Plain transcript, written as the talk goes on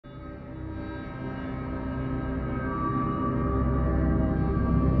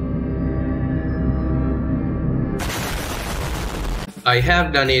I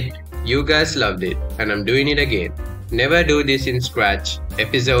have done it, you guys loved it, and I'm doing it again. Never do this in Scratch,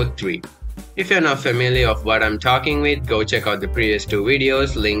 episode 3. If you're not familiar of what I'm talking with, go check out the previous 2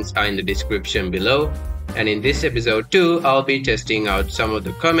 videos, links are in the description below. And in this episode 2, I'll be testing out some of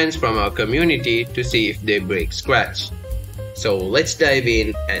the comments from our community to see if they break Scratch. So let's dive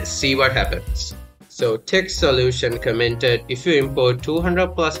in and see what happens. So Text Solution commented, if you import 200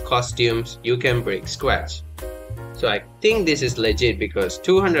 plus costumes, you can break Scratch. So I think this is legit because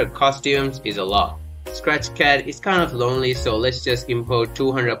 200 costumes is a lot. Scratch Cat is kind of lonely, so let's just import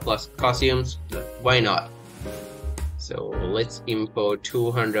 200 plus costumes. Why not? So let's import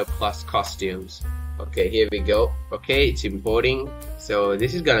 200 plus costumes. Okay, here we go. Okay, it's importing. So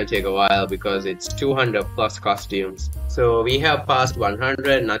this is gonna take a while because it's 200 plus costumes. So we have passed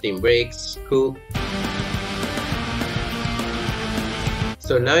 100, nothing breaks. Cool.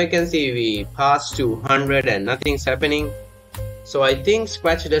 So now you can see we passed 200 and nothing's happening. So I think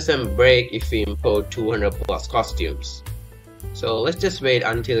Scratch doesn't break if we import 200 plus costumes. So let's just wait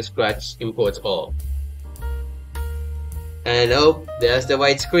until Scratch imports all. And oh, there's the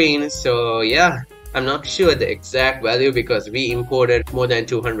white screen. So yeah, I'm not sure the exact value because we imported more than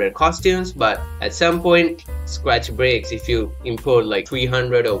 200 costumes, but at some point Scratch breaks if you import like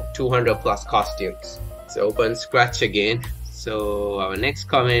 300 or 200 plus costumes. So open Scratch again. So our next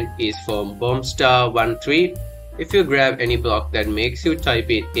comment is from Bombstar13. If you grab any block that makes you type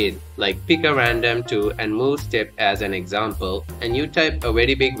it in, like pick a random 2 and move step as an example, and you type a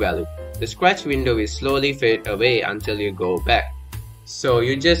very big value, the Scratch window will slowly fade away until you go back. So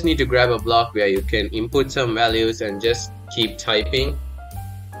you just need to grab a block where you can input some values and just keep typing.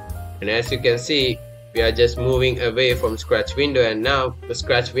 And as you can see, we are just moving away from Scratch window, and now the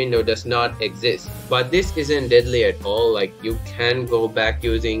Scratch window does not exist. But this isn't deadly at all, like you can go back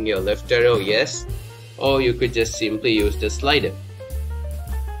using your left arrow, yes, or you could just simply use the slider.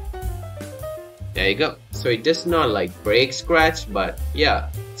 There you go. So it does not like break Scratch, but yeah,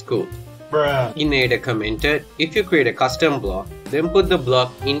 it's cool. Bruh. Inator commented, if you create a custom block, then put the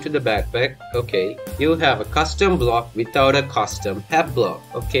block into the backpack. Okay, you have a custom block without a custom hab block.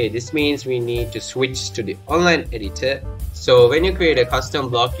 Okay, this means we need to switch to the online editor. So when you create a custom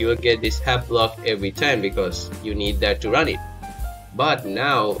block, you will get this hab block every time because you need that to run it. But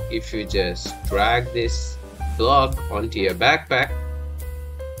now if you just drag this block onto your backpack,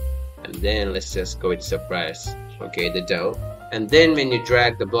 and then let's just go with surprise. Okay, the dough. And then when you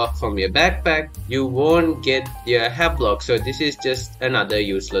drag the block from your backpack, you won't get your hab block. So this is just another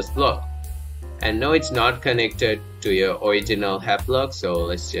useless block. And no, it's not connected to your original hab block. So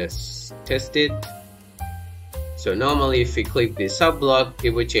let's just test it. So normally if we click this sub block, it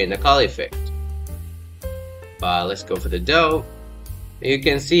would change the color effect. But let's go for the dough. You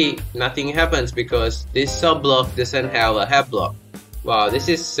can see nothing happens because this sub block doesn't have a hab block. Wow, this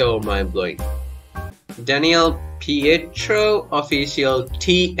is so mind-blowing. Daniel Pietro official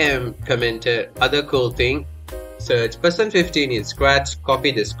TM commented, other cool thing, search person15 in Scratch,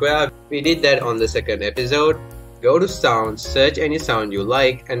 copy the square. We did that on the second episode. Go to sound, search any sound you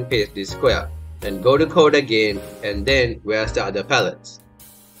like and paste this square. Then go to code again, and then where's the other palettes?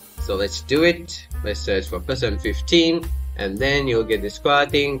 So let's do it. Let's search for person15 and then you'll get the square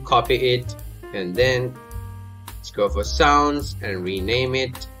thing, copy it, and then let's go for sounds and rename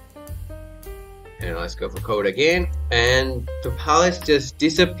it. And let's go for code again, and the palettes just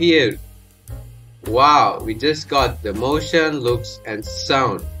disappeared. Wow, we just got the motion, looks and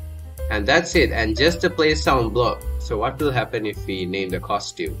sound, and that's it, and just a play sound block. So what will happen if we name the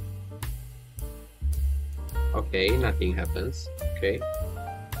costume? Okay, nothing happens. Okay,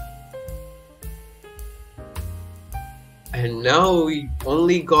 and now we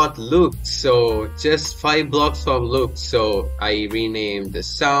only got looks, so just 5 blocks from looks. So I renamed the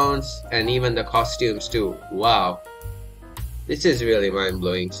sounds and even the costumes too. Wow, this is really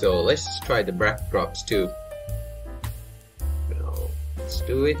mind-blowing. So let's try the backdrops too. Now, let's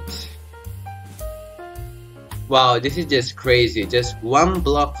do it. Wow, this is just crazy. Just 1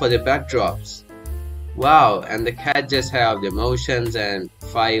 block for the backdrops. Wow, and the cat just have the motions and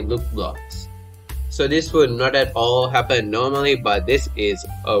 5 look blocks. So this would not at all happen normally, but this is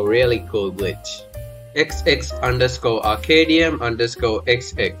a really cool glitch.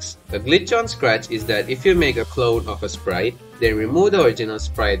 XX_Arcadium_XX. The glitch on Scratch is that if you make a clone of a sprite, then remove the original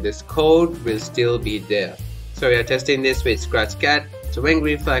sprite, this code will still be there. So we are testing this with Scratch Cat. So when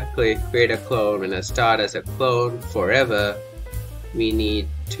green flag click, create a clone, and I start as a clone forever, we need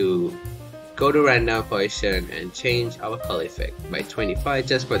to go to random position and change our color effect by 25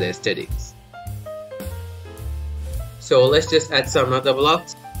 just for the aesthetics. So let's just add some other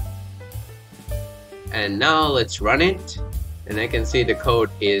blocks. And now let's run it. and I can see the code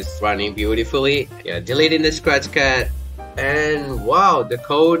is running beautifully. Yeah, deleting the scratchcat, and wow, the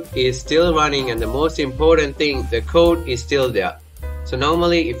code is still running, and the most important thing, the code is still there. So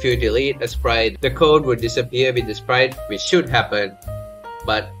normally if you delete a sprite, the code would disappear with the sprite, which should happen,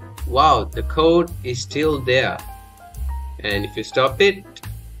 but wow, the code is still there. And if you stop it,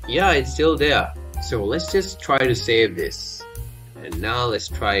 yeah, it's still there. So let's just try to save this. And now let's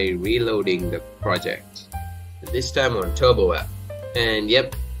try reloading the project. This time on TurboApp. And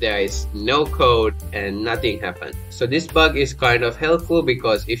yep, there is no code and nothing happened. So this bug is kind of helpful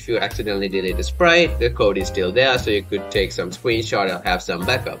because if you accidentally delete the sprite, the code is still there, so you could take some screenshot or have some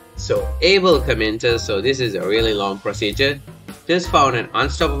backup. So Able commented, so this is a really long procedure. Just found an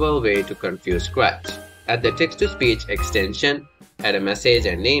unstoppable way to confuse Scratch. Add the text-to-speech extension, add a message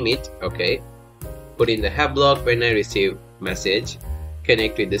and name it, okay. Put in the have block when I receive message.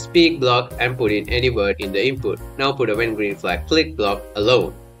 Connect with the speak block and put in any word in the input. Now put a when green flag click block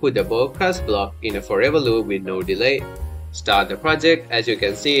alone. Put the broadcast block in a forever loop with no delay. Start the project. As you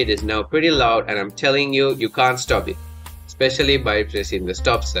can see, it is now pretty loud, and I'm telling you, you can't stop it, especially by pressing the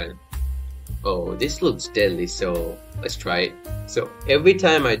stop sign. Oh, this looks deadly, so let's try it. So every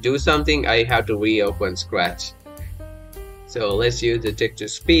time I do something, I have to reopen Scratch. So let's use the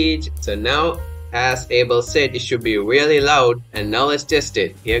text-to-speech. So now, as Able said, it should be really loud, and now let's test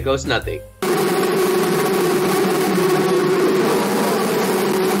it. Here goes nothing.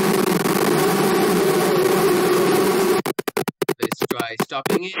 Let's try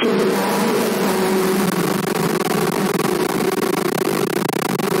stopping it.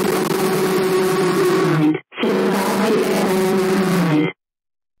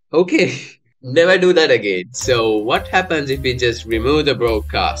 Okay, never do that again. So what happens if we just remove the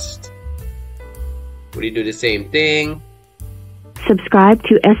broadcast? Would you do the same thing? Subscribe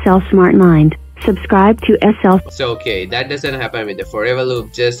to SL Smart Mind. Subscribe to SL. So okay, that doesn't happen with the forever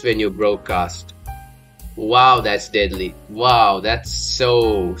loop, just when you broadcast. Wow, that's deadly. Wow, that's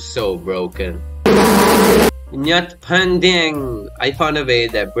so broken. Nyat Pandeng! I found a way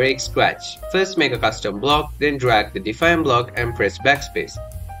that breaks Scratch. First make a custom block, then drag the define block and press backspace.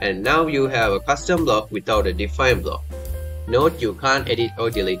 And now you have a custom block without a define block. Note you can't edit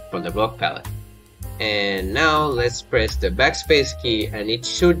or delete from the block palette. And now let's press the backspace key and it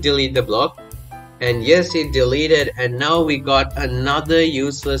should delete the block. And yes, it deleted, and now we got another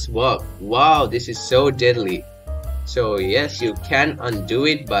useless block. Wow, this is so deadly. So yes, you can undo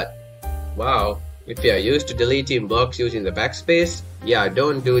it, but wow, if you are used to deleting blocks using the backspace, yeah,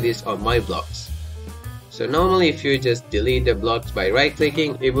 don't do this on my blocks. So normally if you just delete the blocks by right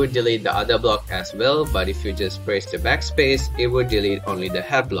clicking, it would delete the other block as well, but if you just press the backspace, it would delete only the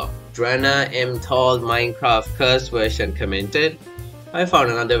head block. Drana M Tall Minecraft curse version commented, I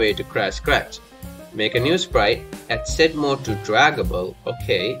found another way to crash Scratch. Make a new sprite, add set mode to draggable,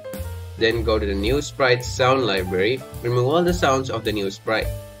 okay. Then go to the new sprite sound library, remove all the sounds of the new sprite.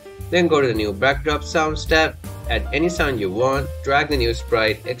 Then go to the new backdrop sounds tab, add any sound you want, drag the new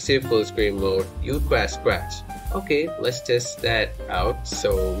sprite, exit full screen mode, you crash Scratch. Okay, let's test that out.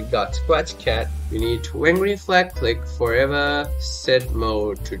 So we got Scratch Cat, we need when green flag click forever, set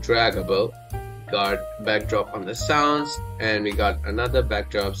mode to draggable. Got backdrop on the sounds, and we got another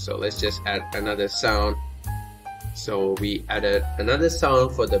backdrop, so let's just add another sound. So we added another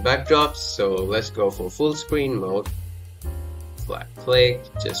sound for the backdrops, so let's go for full screen mode. Flat click,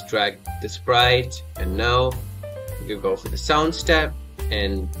 just drag the sprite, and now you go for the sounds tab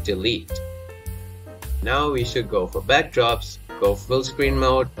and delete. Now we should go for backdrops, go full screen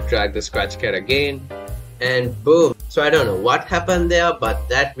mode, drag the Scratch Cat again, and boom. So I don't know what happened there, but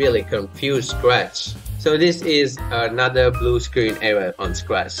that really confused Scratch. So this is another blue screen error on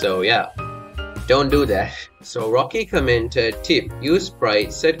Scratch, so yeah, don't do that. So Rocky commented, tip, use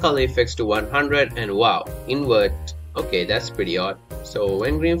sprite, set color effects to 100 and wow, invert. Okay, that's pretty odd. So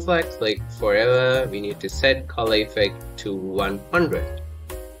when green flag click forever, we need to set color effect to 100.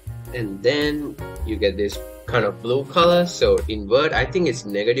 And then you get this kind of blue color, so invert, I think it's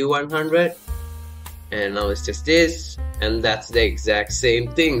negative 100. And now it's just this, and that's the exact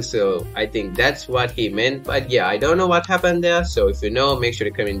same thing, so I think that's what he meant. But yeah, I don't know what happened there, so if you know, make sure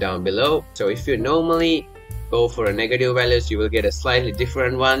to comment down below. So if you normally go for a negative values, you will get a slightly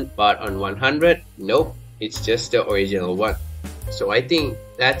different one, but on 100, nope, it's just the original one. So I think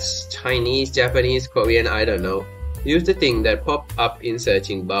that's Chinese, Japanese, Korean, I don't know. Use the thing that pop up in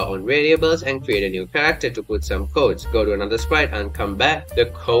searching bar on variables and create a new character to put some codes. Go to another sprite and come back. The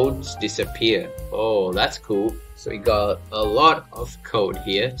codes disappear. Oh, that's cool. So we got a lot of code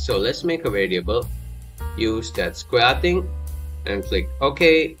here. So let's make a variable. Use that square thing and click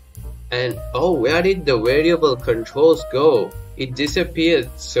OK. And oh, where did the variable controls go? It disappeared.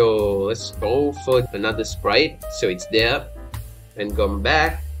 So let's go for another sprite. So it's there, and come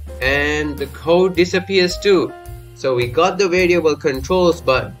back, and the code disappears too. So we got the variable controls,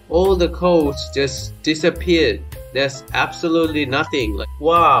 but all the codes just disappeared. There's absolutely nothing. Like,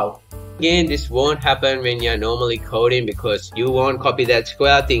 wow. Again, this won't happen when you're normally coding because you won't copy that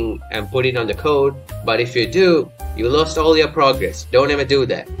square thing and put it on the code. But if you do, you lost all your progress. Don't ever do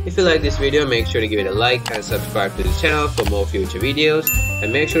that. If you like this video, make sure to give it a like and subscribe to the channel for more future videos.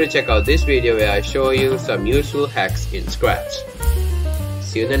 And make sure to check out this video where I show you some useful hacks in Scratch.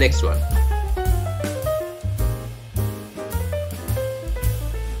 See you in the next one.